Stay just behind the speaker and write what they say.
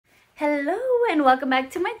Hello and welcome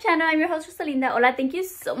back to my channel. I'm your host Rosalinda. Hola, thank you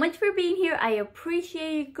so much for being here. I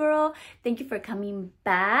appreciate you, girl. Thank you for coming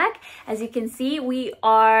back. As you can see, we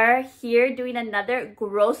are here doing another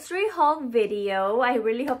grocery haul video. I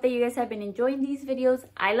really hope that you guys have been enjoying these videos.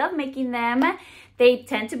 I love making them. They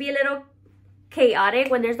tend to be a little chaotic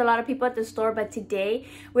when there's a lot of people at the store, but today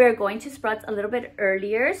we are going to Sprouts a little bit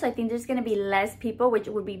earlier, so I think there's going to be less people, which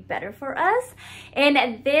would be better for us.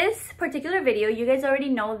 In this particular video, you guys already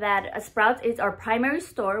know that Sprouts is our primary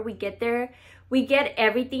store. We get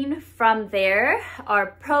everything from there: our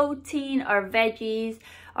protein, our veggies,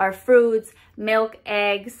 our fruits, milk,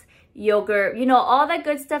 eggs, yogurt, you know, all that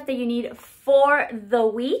good stuff that you need for the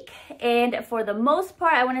week. And for the most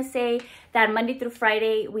part, I want to say that Monday through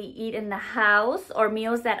Friday we eat in the house, or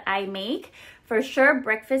meals that I make. For sure,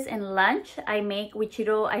 breakfast and lunch I make.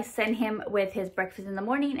 Wichito, I send him with his breakfast in the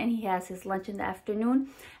morning and he has his lunch in the afternoon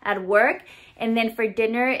at work. And then for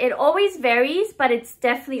dinner, it always varies, but it's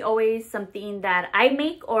definitely always something that I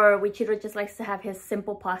make, or Wichito just likes to have his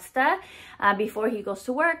simple pasta before he goes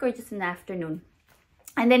to work, or just in the afternoon.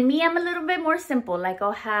 And then me, I'm a little bit more simple. Like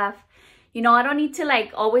I'll have, you know, I don't need to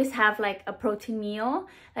like always have like a protein meal.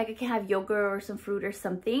 Like I can have yogurt or some fruit or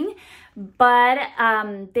something. But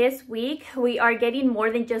this week we are getting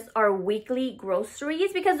more than just our weekly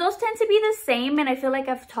groceries, because those tend to be the same. And I feel like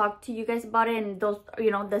I've talked to you guys about it, and those,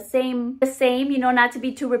 you know, the same, you know, not to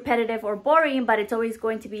be too repetitive or boring, but it's always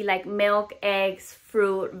going to be like milk, eggs,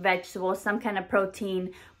 fruit, vegetables, some kind of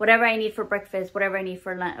protein, whatever I need for breakfast, whatever I need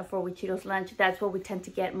for Wichito's lunch. That's what we tend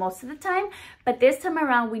to get most of the time. But this time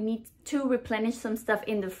around, we need to replenish some stuff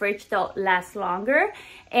in the fridge that'll last longer,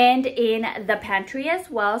 and in the pantry as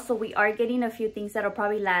well. So we are getting a few things that'll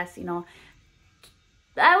probably last, you know,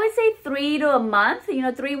 I would say 3 to a month, you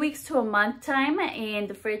know, 3 weeks to a month time in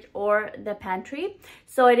the fridge or the pantry.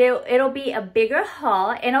 So it'll be a bigger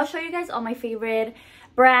haul, and I'll show you guys all my favorite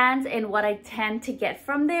brands and what I tend to get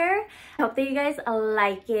from there. I hope that you guys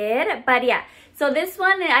like it. But yeah, so this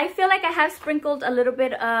one, I feel like I have sprinkled a little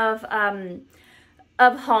bit of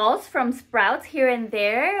hauls from Sprouts here and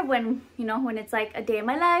there when, you know, when it's like a day in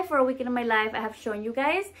my life or a weekend in my life. I have shown you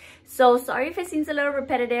guys, so sorry if it seems a little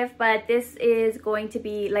repetitive, but this is going to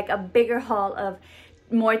be like a bigger haul of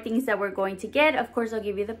more things that we're going to get. Of course, I'll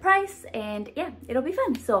give you the price, and yeah, it'll be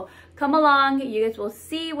fun. So come along, you guys will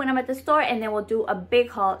see when I'm at the store, and then we'll do a big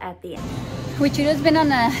haul at the end. Wichito's been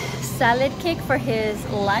on a salad kick for his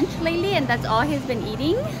lunch lately, and that's all he's been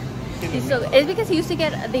eating. So it's because he used to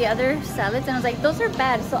get the other salads, and I was like, those are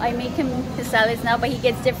bad. So I make him his salads now, but he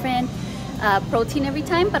gets different protein every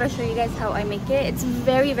time. But I'll show you guys how I make it. It's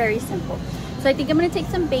very, very simple. So I think I'm gonna take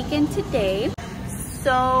some bacon today.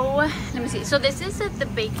 So let me see. So this is the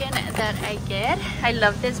bacon that I get. I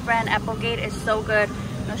love this brand. Applegate is so good.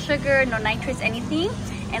 No sugar, no nitrates, anything.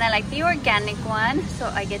 And I like the organic one, so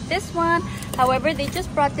I get this one. However, they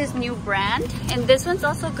just brought this new brand, and this one's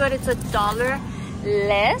also good. It's $1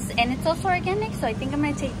 less, and it's also organic, so I think I'm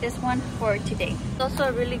gonna take this one for today. It's also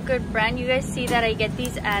a really good brand. You guys see that I get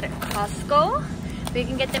these at Costco. So you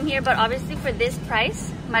can get them here, but obviously for this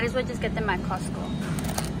price, might as well just get them at Costco.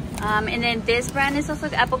 And then this brand is also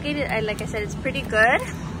Applegate. Like I said, it's pretty good.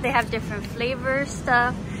 They have different flavor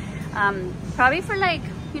stuff. Probably for like,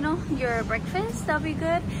 you know, your breakfast, that'll be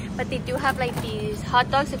good. But they do have like these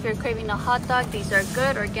hot dogs. If you're craving a hot dog, these are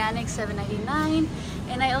good. Organic, $7.99.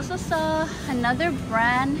 And I also saw another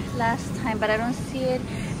brand last time, but I don't see it.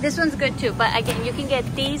 This one's good too. But again, you can get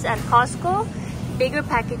these at Costco, bigger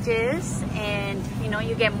packages, and you know,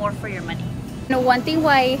 you get more for your money. You know, one thing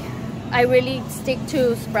why I really stick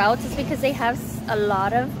to Sprouts is because they have a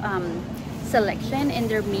lot of selection in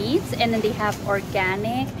their meats, and then they have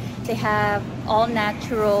organic, they have all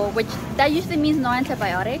natural, which that usually means no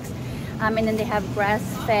antibiotics, and then they have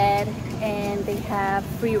grass-fed, and they have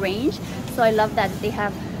free range. So I love that they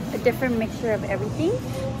have a different mixture of everything.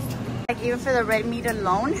 Like even for the red meat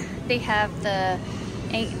alone, they have the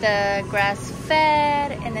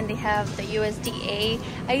grass-fed, and then they have the USDA.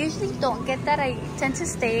 I usually don't get that. I tend to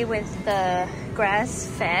stay with the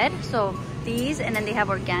grass-fed. So these, and then they have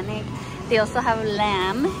organic. They also have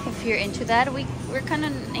lamb, if you're into that. We're kind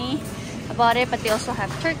of about it, but they also have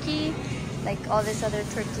turkey, like all this other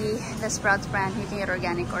turkey, the Sprouts brand. You can get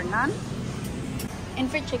organic or none. And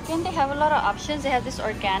for chicken, they have a lot of options. They have this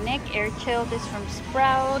organic air chill. This from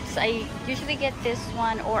Sprouts. I usually get this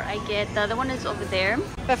one, or I get the other one is over there.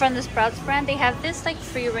 But from the Sprouts brand, they have this like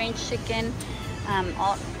free range chicken.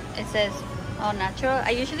 It says all natural.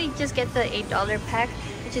 I usually just get the $8 pack,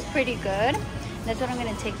 which is pretty good. That's what I'm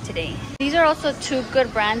gonna take today. These are also two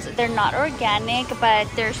good brands. They're not organic, but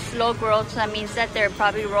they're slow growth, so that means that they're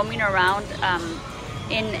probably roaming around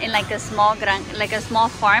in like a small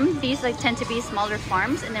farm. These like tend to be smaller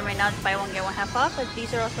farms, and then right now it's buy one get one half off, but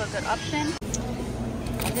these are also a good option.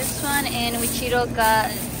 This one, and Wichito got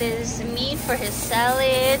this meat for his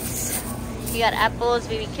salads. He got apples,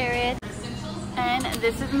 baby carrots, and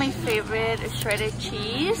this is my favorite, shredded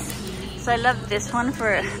cheese. So I love this one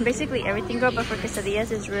for basically everything, girl, but for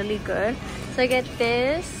quesadillas it's really good. So I get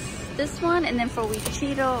this one, and then for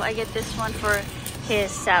Wichito I get this one for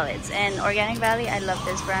his salads. And Organic Valley, I love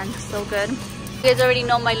this brand, so good. You guys already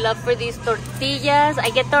know my love for these tortillas. I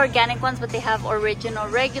get the organic ones, but they have original,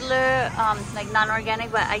 regular, like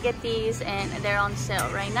non-organic, but I get these and they're on sale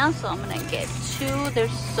right now, so I'm gonna get 2. They're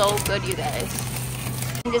so good, you guys.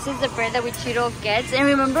 And this is the bread that Wichito gets. And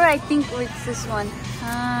remember, I think it's this one,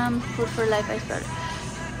 Food for Life I started.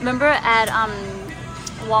 Remember at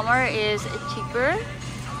Walmart is cheaper,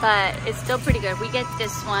 but it's still pretty good. We get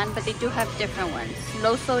this one, but they do have different ones.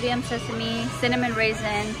 Low sodium sesame, cinnamon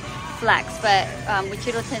raisin, flax, but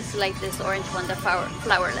Wichito tends to like this orange one, the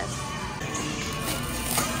flourless.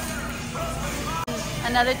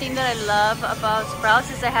 Another thing that I love about Sprouts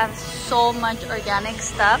is they have so much organic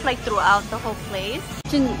stuff like throughout the whole place,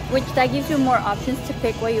 which that gives you more options to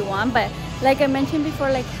pick what you want. But like I mentioned before,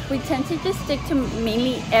 like we tend to just stick to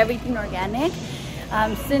mainly everything organic.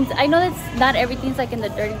 Since I know that not everything's like in the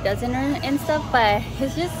Dirty Dozen and stuff, but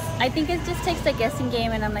it's just, I think it just takes the guessing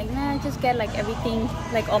game, and I'm like, nah, just get like everything,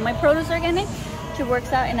 like all my produce organic, which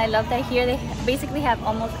works out. And I love that here they basically have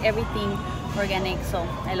almost everything organic, so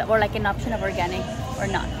I love, or like an option of organic or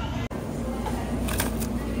not.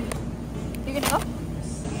 You're gonna go?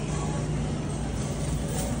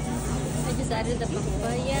 I just added the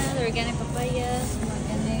papaya, the organic papaya, some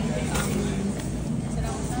organic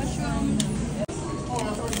mushroom.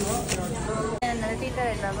 And another thing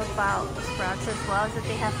that I love about Sprouts as well is that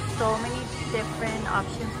they have so many different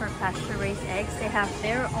options for pasture-raised eggs. They have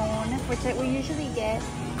their own, which we usually get,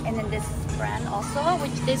 and then this brand also,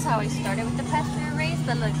 which is how I started with the pasture-raised.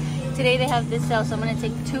 But look, today they have this sale, so I'm going to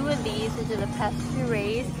take 2 of these, which are the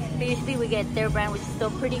pasture-raised. But usually we get their brand, which is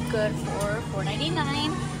still pretty good, for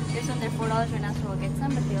 $4.99. This one, they're $4 right now, so we'll get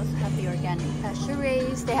some. But they also have the organic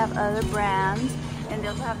pasture-raised. They have other brands, and they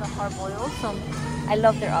also have the hard-boiled, so I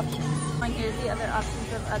love their options. And here's the other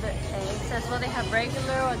options of other eggs as well. They have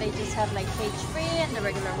regular, or they just have like cage-free and the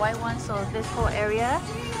regular white one. So this whole area,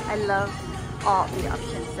 I love all the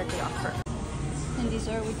options that they offer. And these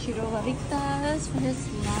are Wichito Barritas for his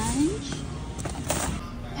lunch.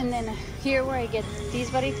 And then here where I get these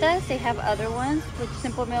barritas, they have other ones, which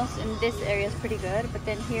Simple Meals in this area is pretty good. But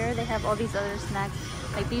then here they have all these other snacks.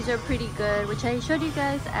 Like these are pretty good, which I showed you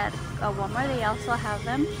guys at Walmart. They also have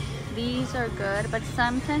them. These are good, but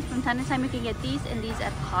sometimes from time to time you can get these and these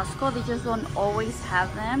at Costco. They just don't always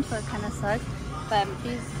have them, so it kind of sucks. But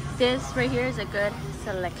this right here is a good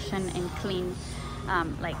selection and clean,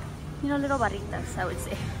 like, you know, little barritas, I would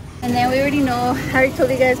say. And then we already know, I already told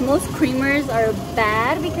you guys, most creamers are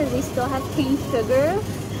bad because they still have cane sugar.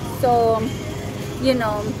 So, you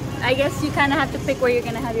know, I guess you kind of have to pick where you're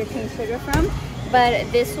gonna have your cane sugar from.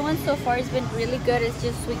 But this one so far has been really good. It's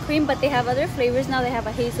just sweet cream, but they have other flavors now. They have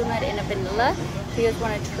a hazelnut and a vanilla if you guys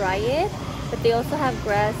want to try it. But they also have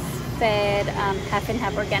grass-fed half and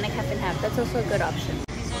half, organic half and half. That's also a good option.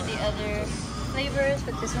 These are the other flavors,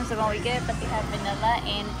 but this one's the one we get. But they have vanilla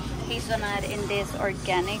and hazelnut in this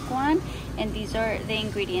organic one. And these are the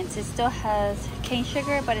ingredients. It still has cane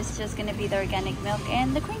sugar, but it's just going to be the organic milk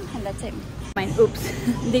and the cream, and that's it.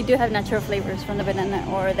 Oops. They do have natural flavors from the banana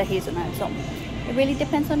or the hazelnut, so it really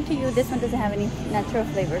depends on to you. This one doesn't have any natural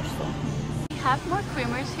flavors, so we have more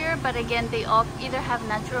creamers here, but again, they all either have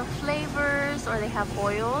natural flavors or they have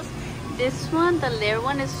oils. This one, the layer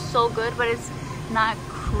one, is so good, but it's not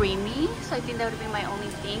creamy, so I think that would be my only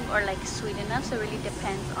thing, or like sweet enough. So it really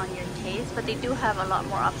depends on your taste, but they do have a lot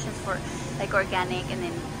more options for like organic and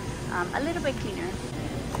then a little bit cleaner.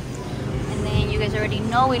 And then you guys already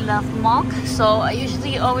know we love milk, so I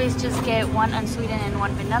usually always just get one unsweetened and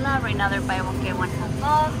one vanilla. Right now they're buy one get one half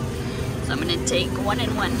off, so I'm gonna take 1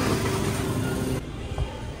 and 1.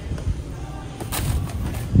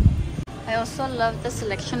 I also love the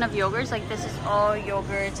selection of yogurts. Like this is all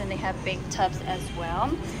yogurts, and they have big tubs as well.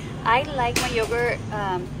 I like my yogurt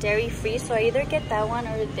dairy free, so I either get that one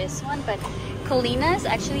or this one. But Kalina is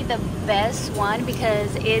actually the best one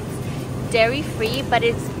because it's dairy free, but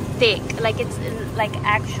it's thick, like it's like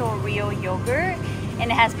actual real yogurt,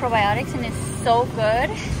 and it has probiotics, and it's so good.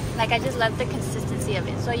 Like I just love the consistency of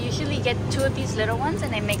it. So I usually get 2 of these little ones,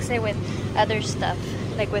 and I mix it with other stuff,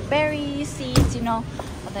 like with berries, seeds, you know,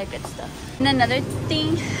 all that good stuff. And another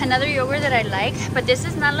thing, another yogurt that I like, but this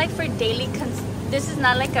is not like for daily this is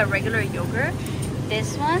not like a regular yogurt.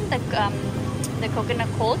 this one, the coconut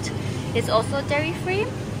colt, is also dairy free.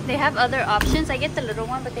 They have other options. I get the little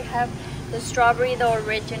one, but they have the strawberry, the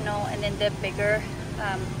original, and then the bigger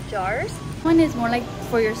jars. One is more like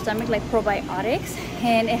for your stomach, like probiotics,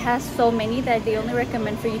 and it has so many that they only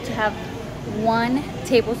recommend for you to have 1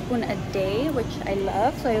 tablespoon a day, which I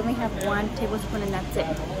love. So I only have 1 tablespoon and that's it.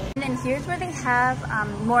 And then here's where they have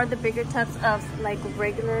more of the bigger tubs of like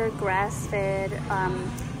regular grass-fed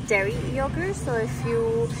dairy yogurt. So if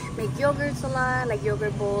you make yogurts a lot, like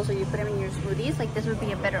yogurt bowls, or you put them in your smoothies, like this would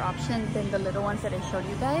be a better option than the little ones that I showed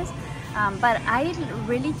you guys. But I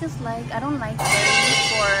really just like, I don't like dairy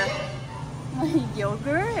for my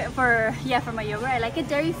yogurt, for my yogurt. I like it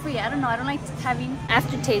dairy free. I don't know, I don't like having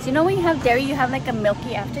aftertaste. You know, when you have dairy, you have like a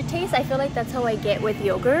milky aftertaste. I feel like that's how I get with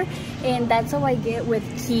yogurt, and that's how I get with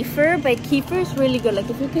kefir. But kefir is really good. Like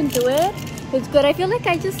if you can do it, it's good. I feel like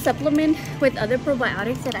I just supplement with other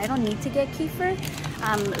probiotics that I don't need to get kefir.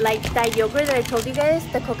 Like that yogurt that I told you guys,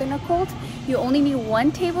 the coconut cold, you only need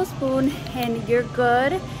 1 tablespoon and you're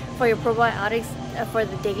good for your probiotics for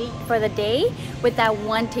the day with that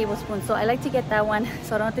 1 tablespoon. So I like to get that one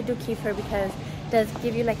so I don't have to do kefir because it does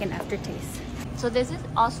give you like an aftertaste. So this is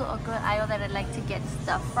also a good aisle that I like to get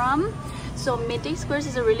stuff from. So Midday Squares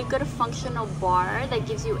is a really good functional bar that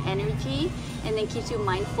gives you energy and then keeps you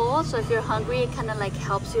mindful. So if you're hungry, it kind of like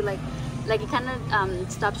helps you, like it kind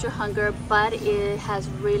of stops your hunger, but it has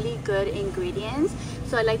really good ingredients.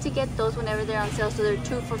 So I like to get those whenever they're on sale. So they're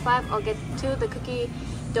 2 for $5. I'll get 2. The cookie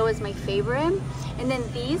dough is my favorite. And then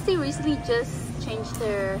these, they recently just changed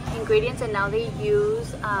their ingredients and now they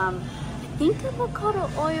use I think avocado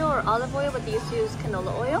oil or olive oil, but they used to use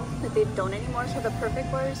canola oil, but they don't anymore. So the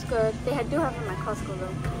perfect butter is good. They do have them at Costco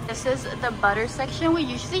though. This is the butter section. We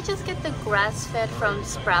usually just get the grass-fed from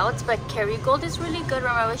Sprouts, but Kerrygold is really good.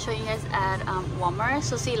 Remember I was showing you guys at Walmart.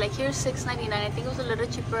 So see, like here's $6.99. I think it was a little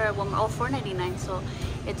cheaper at Walmart. Oh, $4.99. So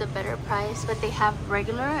it's a better price. But they have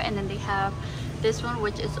regular, and then they have this one,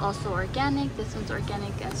 which is also organic. This one's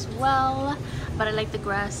organic as well, but I like the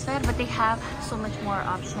grass-fed. But they have so much more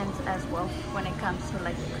options as well when it comes to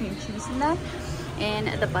like cream cheese and that.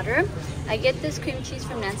 And the butter, I get this cream cheese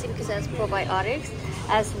from Nancy because it has probiotics,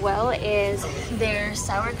 as well as their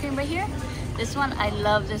sour cream right here. This one, I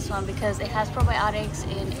love this one because it has probiotics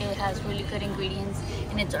and it has really good ingredients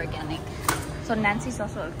and it's organic. So Nancy's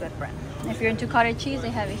also a good brand. If you're into cottage cheese, they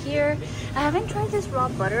have it here. I haven't tried this raw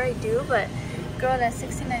butter. I do, but girl, that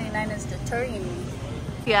 $16.99 is deterring me.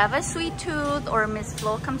 If you have a sweet tooth or Miss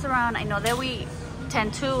Flo comes around, I know that we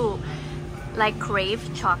tend to like crave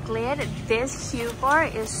chocolate. This Hue bar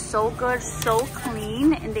is so good, so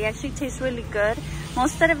clean, and they actually taste really good.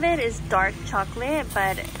 Most of it is dark chocolate,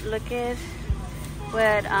 but look at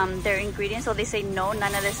what their ingredients. So they say no,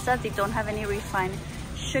 none of this stuff. They don't have any refined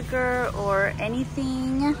sugar or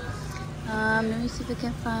anything. Let me see if I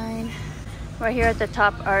can find. Right here at the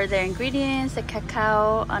top are their ingredients: the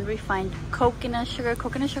cacao, unrefined coconut sugar.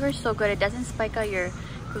 Coconut sugar is so good, it doesn't spike out your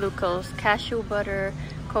glucose. Cashew butter,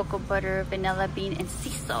 cocoa butter, vanilla bean, and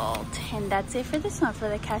sea salt. And that's it for this one, for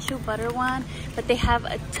the cashew butter one. But they have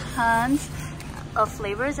a tons of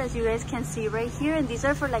flavors, as you guys can see right here. And these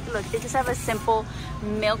are for like, look, they just have a simple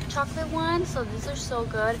milk chocolate one. So these are so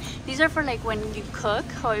good. These are for like when you cook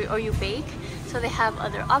or you bake. So they have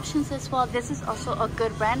other options as well. This is also a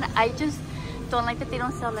good brand. I just don't like that they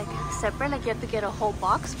don't sell like separate, like you have to get a whole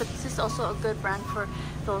box. But this is also a good brand for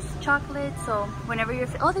those chocolates. So whenever you're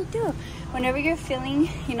they do, whenever you're feeling,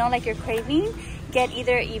 you know, like you're craving, get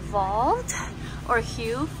either Evolved or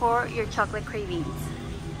Hue for your chocolate cravings.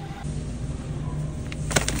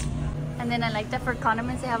 And then I like that for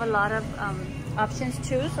condiments they have a lot of options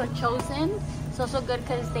too. So Chosen, it's also good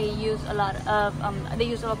because they use a lot of they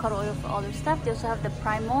use avocado oil for all their stuff. They also have the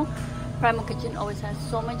Primal Kitchen, always has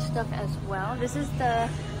so much stuff as well. This is the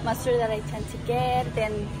mustard that I tend to get.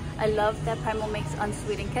 Then I love that Primal makes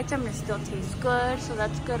unsweetened ketchup and it still tastes good. So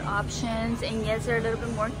that's good options. And yes, they're a little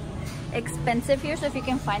bit more expensive here. So if you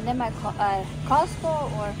can find them at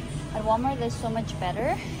Costco or at Walmart, they're so much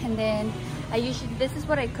better. And then I usually, this is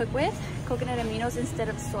what I cook with, coconut aminos instead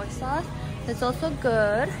of soy sauce. That's also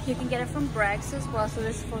good. You can get it from Bragg's as well. So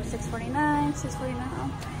this is for $6.49,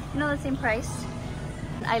 $6.49, you know, the same price.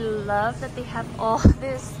 I love that they have all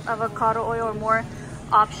this avocado oil or more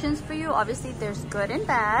options for you. Obviously there's good and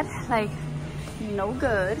bad, like no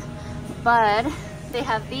good, but they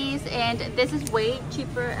have these, and this is way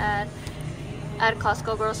cheaper at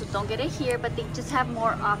Costco, girls, so don't get it here. But they just have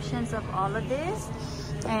more options of all of this,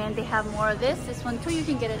 and they have more of this one too. You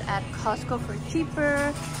can get it at Costco for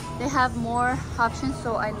cheaper. They have more options,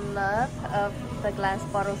 so I love the glass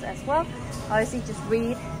bottles as well. Obviously, just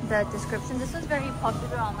read the description. This was very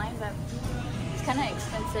popular online, but it's kind of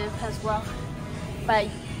expensive as well. But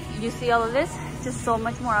you see all of this, just so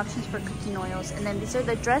much more options for cooking oils. And then these are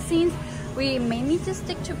the dressings. We mainly just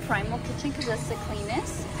stick to Primal Kitchen because that's the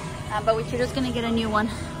cleanest. But Cheeto's gonna get a new one.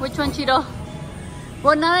 Which one, Cheeto?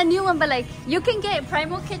 Well, not a new one, but like you can get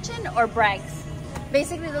Primal Kitchen or Bragg's.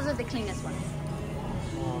 Basically, those are the cleanest ones.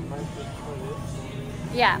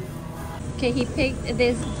 Yeah. Okay, he picked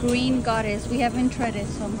this green goddess. We haven't tried it,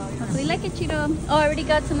 so hopefully like it, Cheeto. Oh, I already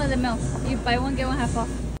got some of the milk. You buy one, get one half off.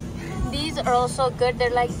 These are also good. They're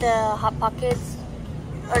like the Hot Pockets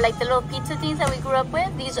or like the little pizza things that we grew up with.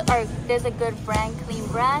 There's a good brand, clean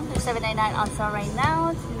brand. They're $7.99 on sale right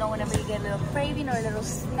now. You know, whenever you get a little craving or a little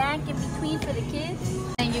snack in between for the kids.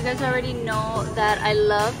 And you guys already know that I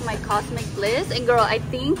love my Cosmic Bliss. And girl, I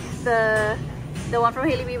think the one from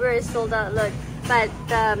Hailey Bieber is sold out. Look, but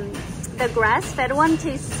the grass-fed one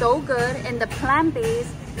tastes so good, and the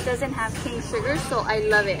plant-based doesn't have cane sugar, so I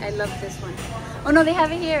love it. I love this one. Oh no, they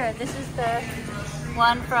have it here. This is the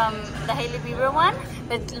one from the Hailey Bieber one,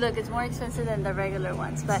 but look, it's more expensive than the regular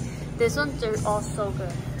ones, but this ones are all so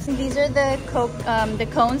good. And these are the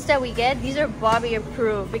cones that we get. These are Bobby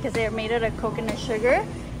approved because they are made out of coconut sugar.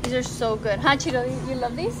 These are so good. Huh, Cheeto, you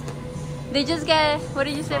love these? They just get, what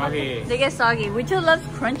did you say about them? They get soggy. Wicho loves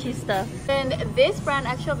crunchy stuff. And this brand,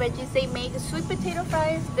 Actual Veggies, they make sweet potato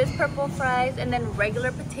fries, this purple fries, and then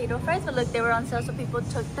regular potato fries. But look, they were on sale, so people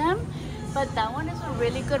took them. But that one is a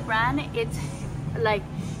really good brand. It's like,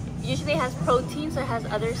 usually has protein, so it has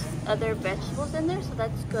other vegetables in there, so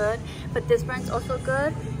that's good. But this brand's also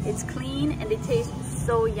good. It's clean, and they taste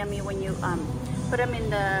so yummy when you put them in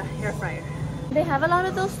the air fryer. They have a lot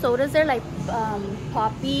of those sodas there, like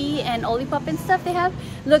Poppy and Olipop and stuff they have.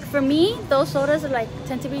 Look, for me, those sodas are like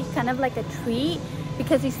tend to be kind of like a treat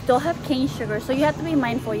because they still have cane sugar. So you have to be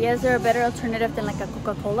mindful. Yes, they're a better alternative than like a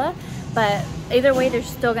Coca-Cola, but either way, they're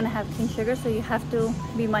still gonna have cane sugar. So you have to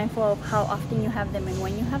be mindful of how often you have them and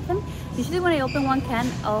when you have them. Usually when I open one can,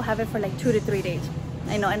 I'll have it for like 2 to 3 days.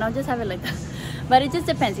 I know, and I'll just have it like that. But it just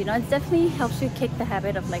depends, you know, it definitely helps you kick the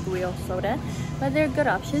habit of like real soda. But they're good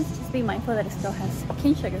options, just be mindful that it still has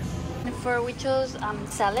cane sugar. And for Wicho's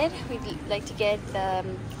salad, we like to get the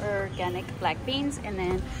organic black beans and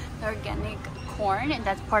then the organic corn, and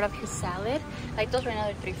that's part of his salad. Like those right now,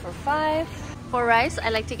 they're 3 for $5. For rice, I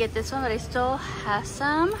like to get this one, but I still have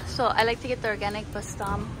some. So I like to get the organic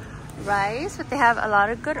Bastam rice, but they have a lot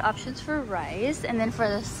of good options for rice. And then for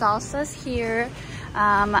the salsas here,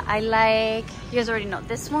 I like, you guys already know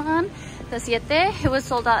this one, the Siete. It was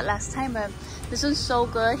sold out last time, but this one's so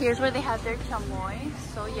good. Here's where they have their chamoy,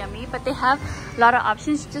 so yummy. But they have a lot of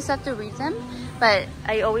options, you just have to read them. But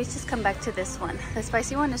I always just come back to this one. The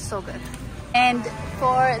spicy one is so good. And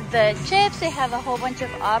for the chips, they have a whole bunch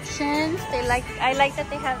of options. I like that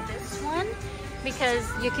they have this one because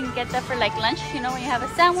you can get that for like lunch, you know, when you have a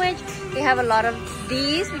sandwich. They have a lot of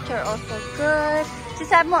these, which are also good.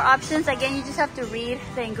 Just have more options. Again, you just have to read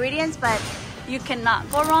the ingredients, but you cannot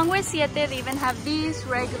go wrong with Siete. They even have these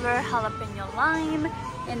regular jalapeno lime,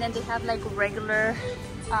 and then they have like regular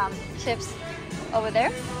chips over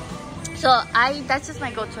there. So that's just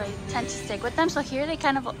my go-to. I tend to stick with them. So here they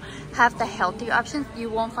kind of have the healthy options. You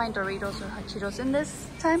won't find Doritos or Hot Cheetos in this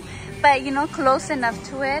time, but you know, close enough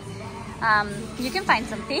to it. You can find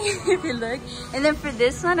something if you look. And then for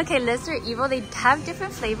this one, okay, Lesser Evil, they have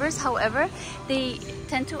different flavors. However, they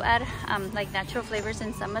tend to add like natural flavors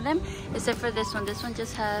in some of them, except for this one. This one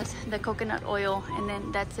just has the coconut oil, and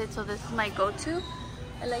then that's it. So this is my go-to.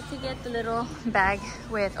 I like to get the little bag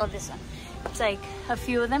with, oh, this one. It's like a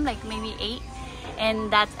few of them, like maybe 8.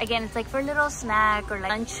 And that's, again, it's like for a little snack or like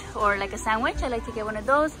lunch or like a sandwich. I like to get one of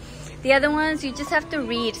those. The other ones, you just have to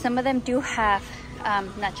read. Some of them do have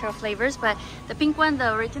natural flavors, but the pink one,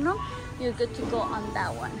 the original, you're good to go on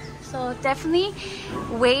that one. So definitely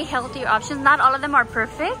way healthier options. Not all of them are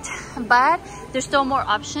perfect, but there's still more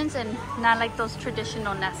options and not like those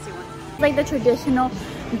traditional nasty ones. Like the traditional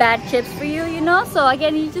bad chips for you, you know? So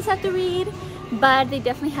again, you just have to read, but they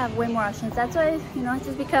definitely have way more options. That's why, you know, it's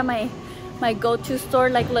just become my go-to store.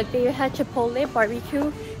 Like, look, they had Chipotle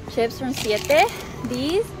barbecue chips from Siete.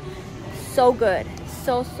 These, so good.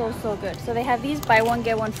 So good. So they have these buy one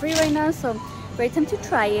get one free right now, so great time to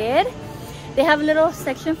try it. They have a little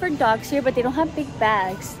section for dogs here, but they don't have big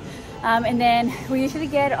bags. And then we usually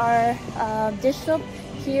get our dish soap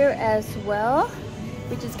here as well.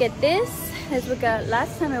 We just get this as we got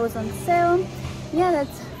last time. It was on sale. Yeah,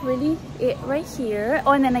 that's really it right here.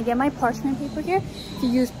 Oh, and then I get my parchment paper here. If you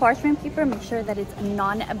use parchment paper, make sure that it's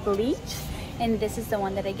non-bleach. And this is the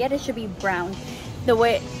one that I get. It should be brown. The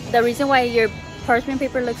reason why you're parchment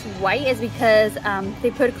paper looks white is because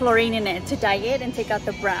they put chlorine in it to dye it and take out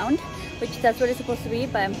the brown, which that's what it's supposed to be,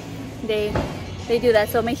 but they do that.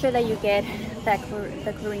 So make sure that you get that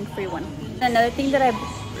the chlorine-free one. Another thing that I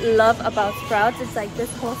love about Sprouts is like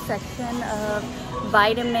this whole section of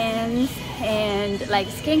vitamins and like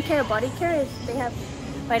skincare, body care. They have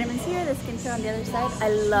vitamins here, the skincare on the other side. I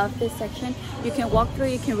love this section. You can walk through,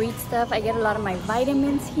 you can read stuff. I get a lot of my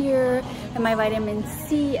vitamins here, and my vitamin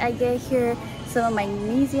C I get here, some of my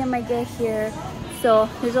magnesium I get here. So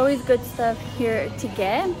there's always good stuff here to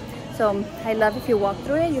get. So I love if you walk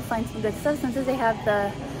through it, you find some good stuff. Sometimes they have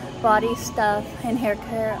the body stuff and hair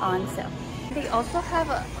care on sale. They also have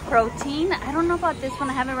a protein. I don't know about this one,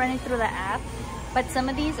 I haven't run it through the app, but some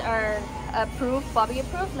of these are approved, Bobby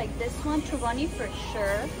approved, like this one, Truvani for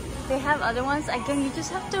sure. They have other ones, again, you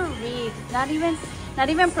just have to read. Not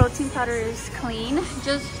even protein powder is clean,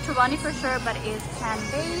 just Truvani for sure, but it's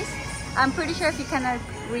plant-based. I'm pretty sure if you kind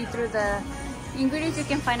of read through the ingredients, you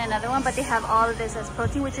can find another one, but they have all of this as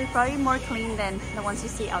protein, which is probably more clean than the ones you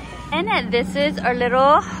see out there. And this is our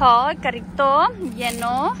little haul, carrito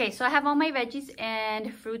lleno. Okay, so I have all my veggies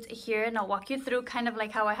and fruits here, and I'll walk you through kind of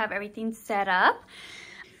like how I have everything set up.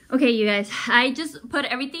 Okay, you guys, I just put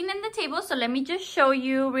everything in the table, so let me just show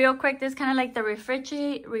you real quick. This is kind of like the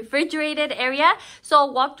refrigerated area. So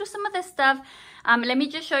I'll walk through some of the stuff. Let me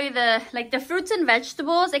just show you the fruits and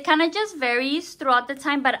vegetables. It kind of just varies throughout the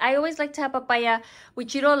time, but I always like to have papaya.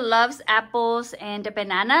 Wichito loves apples and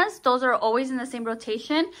bananas. Those are always in the same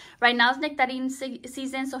rotation. Right now it's nectarine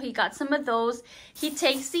season, so he got some of those. He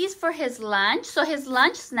takes these for his lunch. So his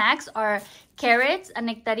lunch snacks are carrots, a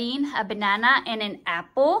nectarine, a banana, and an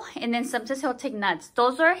apple. And then sometimes he'll take nuts.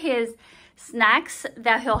 Those are his snacks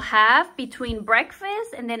that he'll have between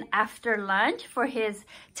breakfast and then after lunch for his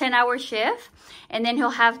 10-hour shift. And then he'll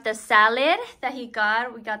have the salad that we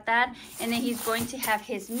got that, and then he's going to have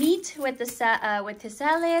his meat with the with his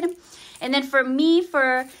salad. And then for me,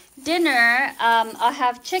 for dinner, I'll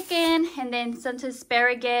have chicken and then some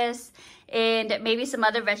asparagus and maybe some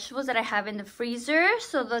other vegetables that I have in the freezer.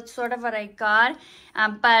 So that's sort of what I got.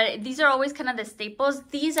 But these are always kind of the staples.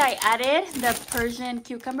 These I added, the Persian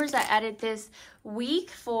cucumbers, I added this week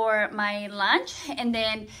for my lunch. And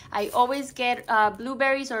then I always get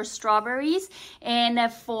blueberries or strawberries. And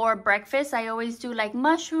for breakfast, I always do like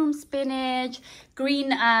mushroom, spinach,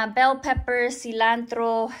 green bell peppers,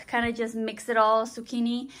 cilantro, kind of just mix it all,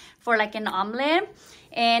 zucchini for like an omelet.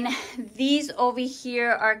 And these over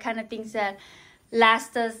here are kind of things that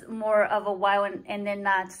last us more of a while, and then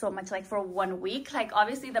not so much like for 1 week. Like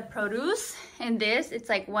obviously the produce and this, it's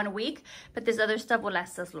like 1 week, but this other stuff will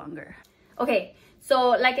last us longer. Okay, so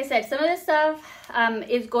like I said, some of this stuff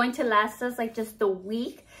is going to last us like just a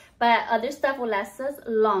week, but other stuff will last us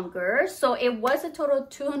longer. So it was a total of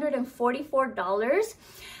 $244.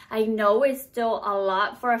 I know it's still a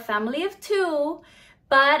lot for a family of 2,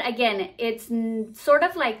 but again, it's sort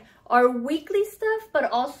of like our weekly stuff,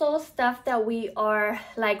 but also stuff that we are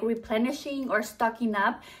like replenishing or stocking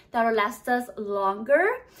up that will last us longer.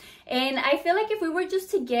 And I feel like if we were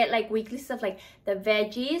just to get like weekly stuff, like the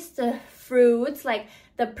veggies, the fruits, like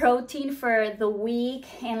the protein for the week,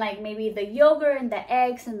 and like maybe the yogurt and the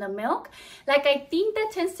eggs and the milk, like I think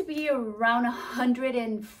that tends to be around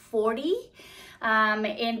 140.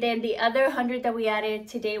 And then the other 100 that we added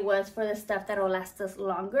today was for the stuff that will last us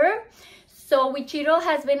longer. So Wichito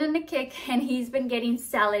has been in the kick and he's been getting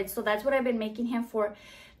salad. So that's what I've been making him for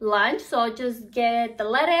lunch. So I'll just get the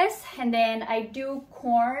lettuce, and then I do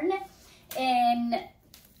corn and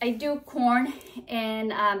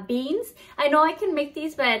beans. I know I can make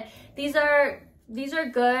these, but these are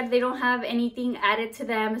good. They don't have anything added to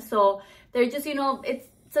them. So they're just, you know,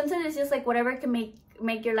 sometimes it's just like whatever can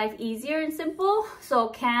make your life easier and simple. So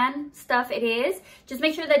canned stuff it is. Just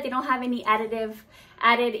make sure that they don't have any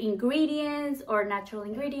added ingredients or natural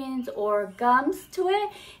ingredients or gums to it,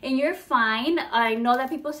 and you're fine. I know that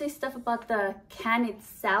people say stuff about the can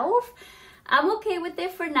itself. I'm okay with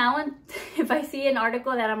it for now, and if I see an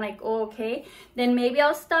article that I'm like, oh, okay, then maybe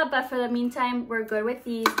I'll stop. But for the meantime, we're good with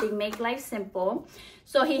these. They make life simple.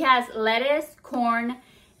 So he has lettuce, corn,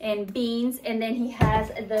 and beans, and then he has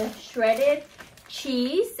the shredded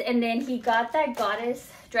cheese, and then he got that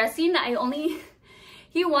goddess dressing.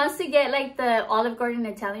 He wants to get like the Olive Garden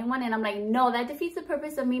Italian one, and I'm like, no, that defeats the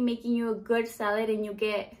purpose of me making you a good salad and you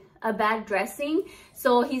get a bad dressing.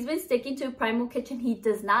 So he's been sticking to Primal Kitchen. He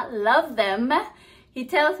does not love them. He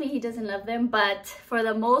tells me he doesn't love them, but for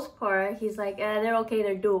the most part, he's like, they're okay,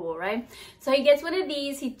 they're doable, right? So he gets one of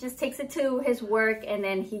these, he just takes it to his work, and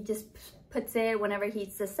then he just puts it whenever he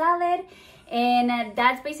eats the salad. And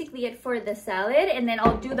that's basically it for the salad. And then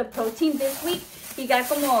I'll do the protein this week. He got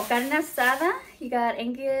como carne asada. He got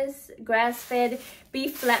Angus grass-fed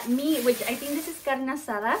beef flat meat, which I think this is carne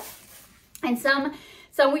asada. And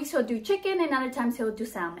some weeks he'll do chicken and other times he'll do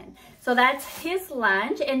salmon. So that's his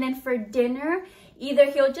lunch. And then for dinner, either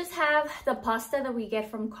he'll just have the pasta that we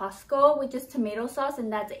get from Costco with just tomato sauce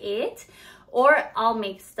and that's it. Or I'll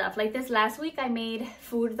make stuff. Like this last week, I made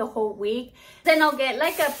food the whole week. Then I'll get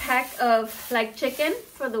like a pack of like chicken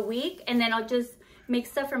for the week. And then I'll just make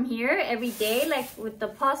stuff from here every day, like with the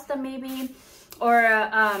pasta maybe. Or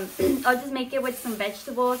I'll just make it with some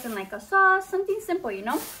vegetables and like a sauce, something simple, you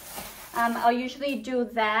know. I'll usually do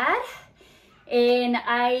that. And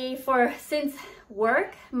since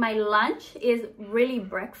work, my lunch is really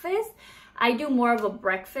breakfast. I do more of a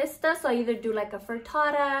breakfast stuff, so I either do like a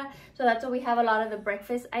frittata, so that's why we have a lot of the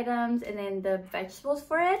breakfast items, and then the vegetables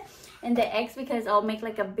for it, and the eggs, because I'll make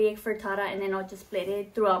like a big frittata and then I'll just split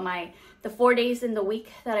it throughout the 4 days in the week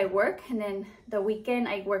that I work, and then the weekend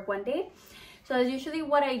I work 1 day. So that's usually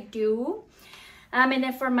what I do. And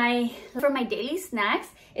then for my daily snacks,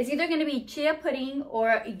 it's either going to be chia pudding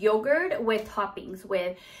or yogurt with toppings,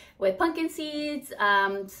 with pumpkin seeds,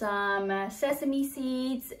 some sesame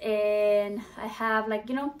seeds, and I have like,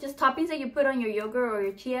 you know, just toppings that you put on your yogurt or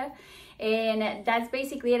your chia. And that's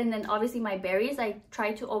basically it. And then obviously my berries, I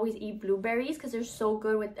try to always eat blueberries because they're so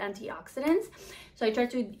good with antioxidants. So I try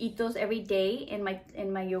to eat those every day in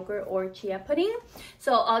my yogurt or chia pudding.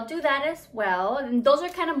 So I'll do that as well. And those are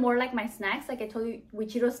kind of more like my snacks. Like I told you,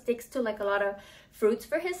 Wichito sticks to like a lot of fruits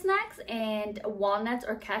for his snacks and walnuts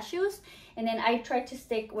or cashews. And then I try to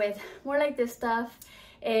stick with more like this stuff.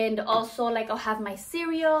 And also like I'll have my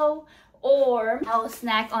cereal, or I'll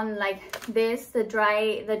snack on like this, the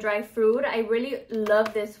dry fruit. I really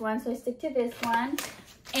love this one, so I stick to this one.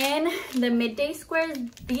 And the midday squares,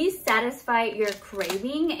 these satisfy your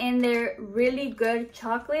craving, and they're really good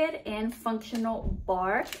chocolate and functional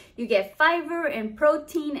bar. You get fiber and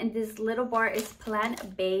protein, and this little bar is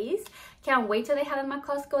plant-based. Can't wait till they have them at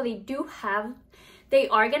Costco. They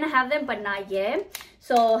are gonna have them, but not yet.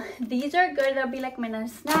 So these are good. That'll be like my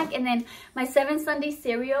snack. And then my 7 Sunday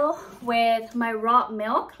cereal with my raw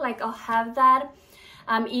milk, like I'll have that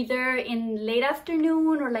either in late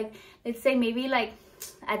afternoon, or like, let's say maybe like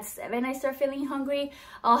at 7 I start feeling hungry,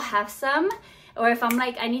 I'll have some. Or if I'm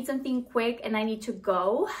like, I need something quick and I need to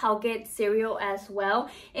go, I'll get cereal as well.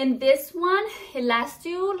 And this one, it lasts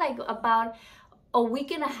you like about a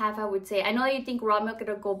week and a half, I would say. I know you think raw milk,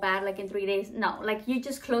 it'll go bad like in 3 days. No, like you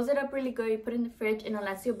just close it up really good, you put it in the fridge, and it'll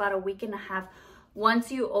last you about a week and a half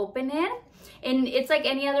once you open it. And it's like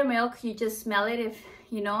any other milk, you just smell it if,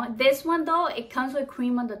 you know. This one though, it comes with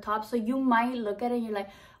cream on the top, so you might look at it and you're like,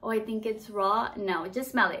 oh, I think it's raw. No,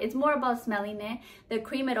 just smell it. It's more about smelling it. The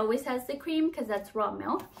cream, it always has the cream because that's raw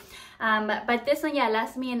milk. But this one, yeah,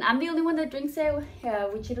 lasts me, and I'm the only one that drinks it.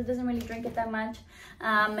 Wichito doesn't really drink it that much.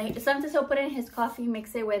 Sometimes he'll put it in his coffee,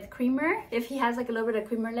 mix it with creamer. If he has like a little bit of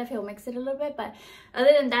creamer left, he'll mix it a little bit. But other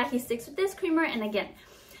than that, he sticks with this creamer. And again,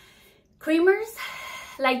 creamers,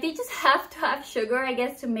 like they just have to have sugar, I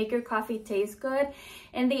guess, to make your coffee taste good.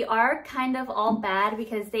 And they are kind of all bad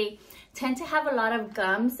because they tend to have a lot of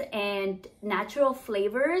gums and natural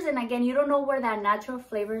flavors. And again, you don't know where that natural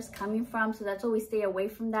flavor is coming from, so that's why we stay away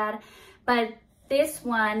from that. But this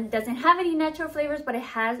one doesn't have any natural flavors, but it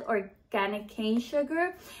has organic cane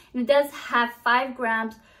sugar, and it does have 5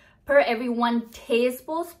 grams per every 1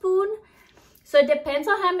 tablespoon. So it depends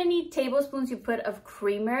on how many tablespoons you put of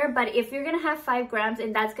creamer, but if you're gonna have 5 grams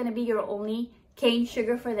and that's gonna be your only cane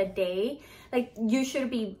sugar for the day, like you should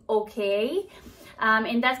be okay.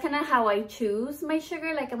 And that's kind of how I choose my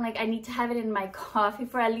sugar. Like I'm like, I need to have it in my coffee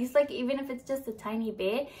for at least like, even if it's just a tiny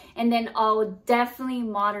bit, and then I'll definitely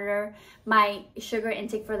monitor my sugar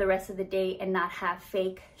intake for the rest of the day and not have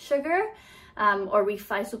fake sugar or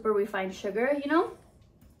super refined sugar, you know.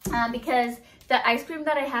 Because the ice cream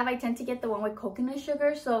that I have, I tend to get the one with coconut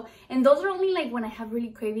sugar. So, and those are only like when I have really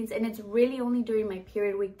cravings, and it's really only during my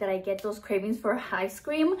period week that I get those cravings for ice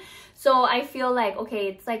cream. So I feel like, okay,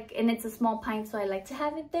 it's like, and it's a small pint, so I like to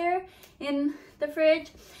have it there in the fridge.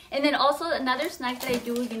 And then also another snack that I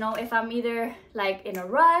do, you know, if I'm either like in a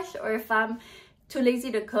rush or if I'm too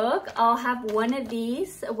lazy to cook, I'll have one of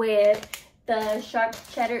these with the sharp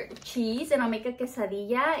cheddar cheese, and I'll make a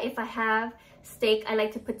quesadilla. If I have steak, I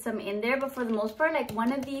like to put some in there, but for the most part, like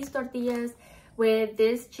one of these tortillas with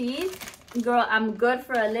this cheese, girl, I'm good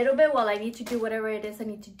for a little bit while I need to do whatever it is I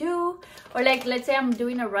need to do. Or like, let's say I'm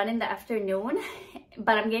doing a run in the afternoon,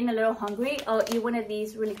 but I'm getting a little hungry, I'll eat one of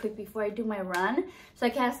these really quick before I do my run, so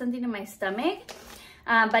I can have something in my stomach.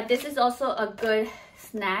 But this is also a good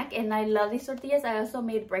snack, and I love these tortillas. I also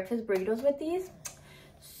made breakfast burritos with these.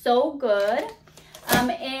 So good.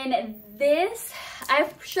 And this, I'm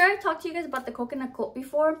sure I talked to you guys about the coconut coat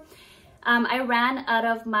before. I ran out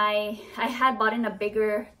of I had bought in a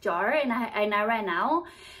bigger jar, and I ran out.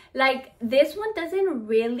 Like, this one doesn't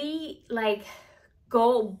really like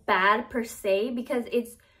go bad per se, because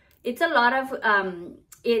it's a lot of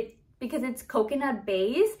because it's coconut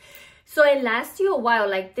base, so it lasts you a while.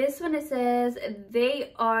 Like this one, it says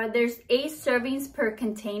there's 8 servings per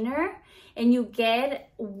container, and you get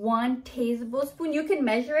 1 tablespoon. You can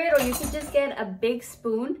measure it, or you can just get a big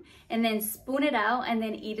spoon and then spoon it out and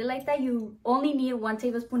then eat it like that. You only need 1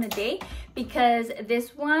 tablespoon a day, because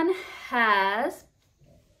this one has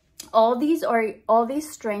all these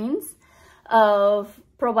strains of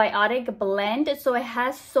probiotic blend. So it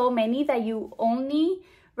has so many that you only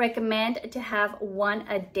recommend to have 1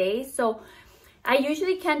 a day. So I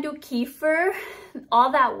usually can't do kefir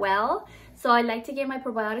all that well, so I like to get my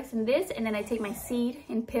probiotics in this, and then I take my seed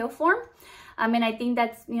in pill form. And I think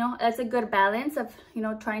that's, you know, that's a good balance of, you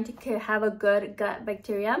know, trying to have a good gut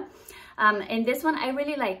bacteria. And this one I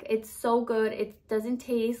really like. It's so good. It doesn't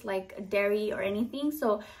taste like dairy or anything,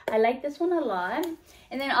 so I like this one a lot.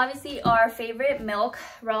 And then obviously our favorite milk,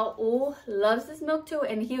 Raul loves this milk too,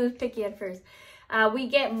 and he was picky at first. We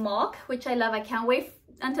get milk, which I love. I can't wait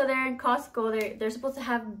until they're in Costco. They're supposed to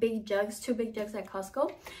have big jugs, 2 big jugs at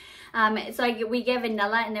Costco. So we get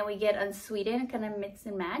vanilla, and then we get unsweetened, kind of mix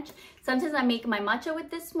and match. Sometimes I make my matcha with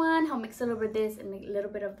this one. I'll mix it over this and make a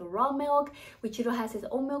little bit of the raw milk. Wichito has his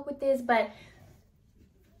own milk with this, but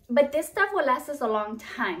this stuff will last us a long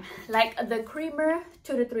time. Like the creamer,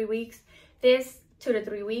 2 to 3 weeks. This 2 to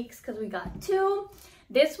 3 weeks, because we got 2.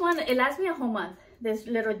 This one, it lasts me a whole month, this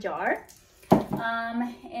little jar.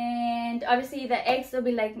 And obviously the eggs will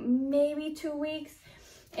be like maybe 2 weeks,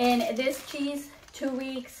 and this cheese 2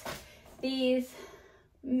 weeks, these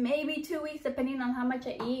maybe 2 weeks depending on how much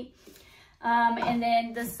I eat. And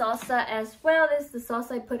then the salsa as well. This is the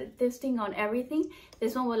salsa. I put this thing on everything.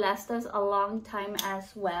 This one will last us a long time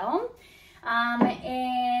as well.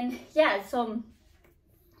 And yeah, so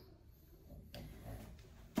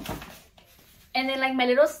and then like my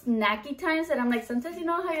little snacky times that I'm like, sometimes, you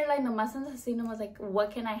know how you're like, nomás like,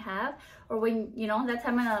 what can I have? Or when, you know, that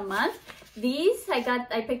time of the month. These,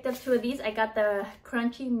 I picked up 2 of these. I got the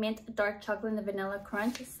crunchy mint dark chocolate and the vanilla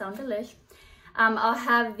crunch. It sound delish. I'll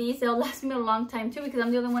have these. They'll last me a long time too, because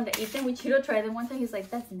I'm the only one that eats them. Wichito tried them one time. He's like,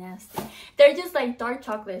 that's nasty. They're just like dark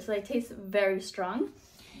chocolate, so they taste very strong.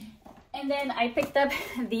 And then I picked up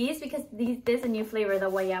these because there's a new flavor, the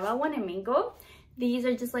guayaba one and mango. These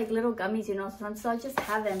are just like little gummies, you know, so I'll just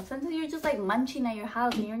have them. Sometimes you're just like munching at your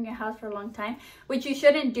house, and you're in your house for a long time, which you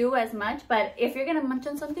shouldn't do as much. But if you're gonna munch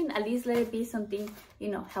on something, at least let it be something, you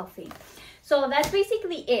know, healthy. So that's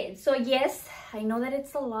basically it. So yes, I know that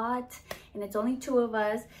it's a lot, and it's only 2 of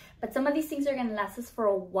us, but some of these things are gonna last us for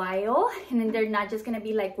a while, and then they're not just gonna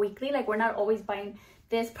be like weekly. Like, we're not always buying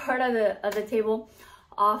this part of the table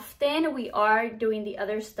often. We are doing the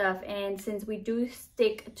other stuff, and since we do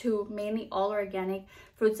stick to mainly all organic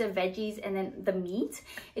fruits and veggies and then the meat,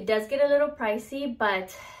 it does get a little pricey,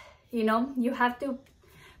 but you know, you have to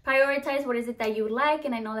prioritize what is it that you like.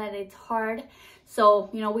 And I know that it's hard, so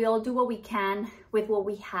you know, we all do what we can with what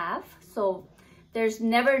we have. So there's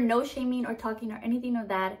never no shaming or talking or anything of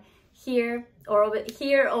that here or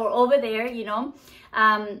over there, you know.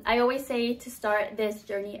 I always say to start this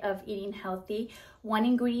journey of eating healthy, 1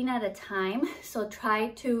 ingredient at a time. So try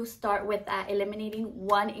to start with eliminating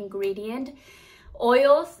 1 ingredient.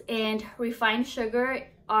 Oils and refined sugar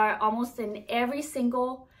are almost in every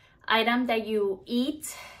single item that you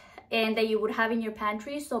eat and that you would have in your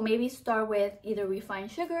pantry. So maybe start with either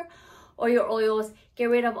refined sugar or your oils. Get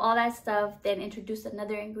rid of all that stuff, then introduce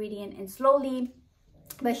another ingredient, and slowly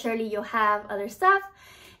but surely you'll have other stuff.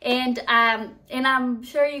 And I'm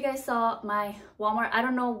sure you guys saw my Walmart. I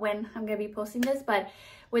don't know when I'm gonna be posting this, but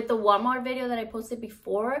with the Walmart video that I posted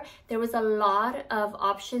before, there was a lot of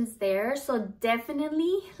options there. So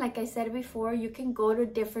definitely, like I said before, you can go to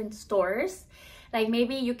different stores. Like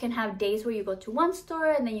maybe you can have days where you go to one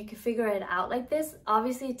store and then you can figure it out like this.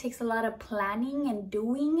 Obviously, it takes a lot of planning and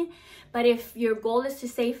doing, but if your goal is to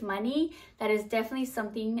save money, that is definitely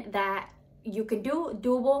something that you can do,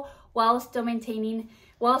 doable, while still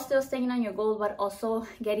staying on your goal, but also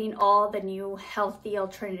getting all the new healthy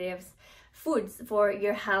alternatives foods for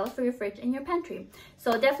your house, for your fridge and your pantry.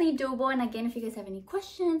 So definitely doable. And again, if you guys have any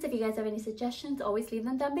questions, if you guys have any suggestions, always leave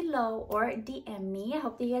them down below or DM me. I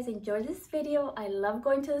hope that you guys enjoyed this video. I love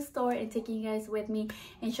going to the store and taking you guys with me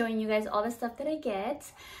and showing you guys all the stuff that I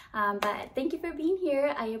get. But thank you for being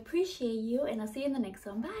here. I appreciate you, and I'll see you in the next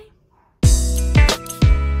one. Bye.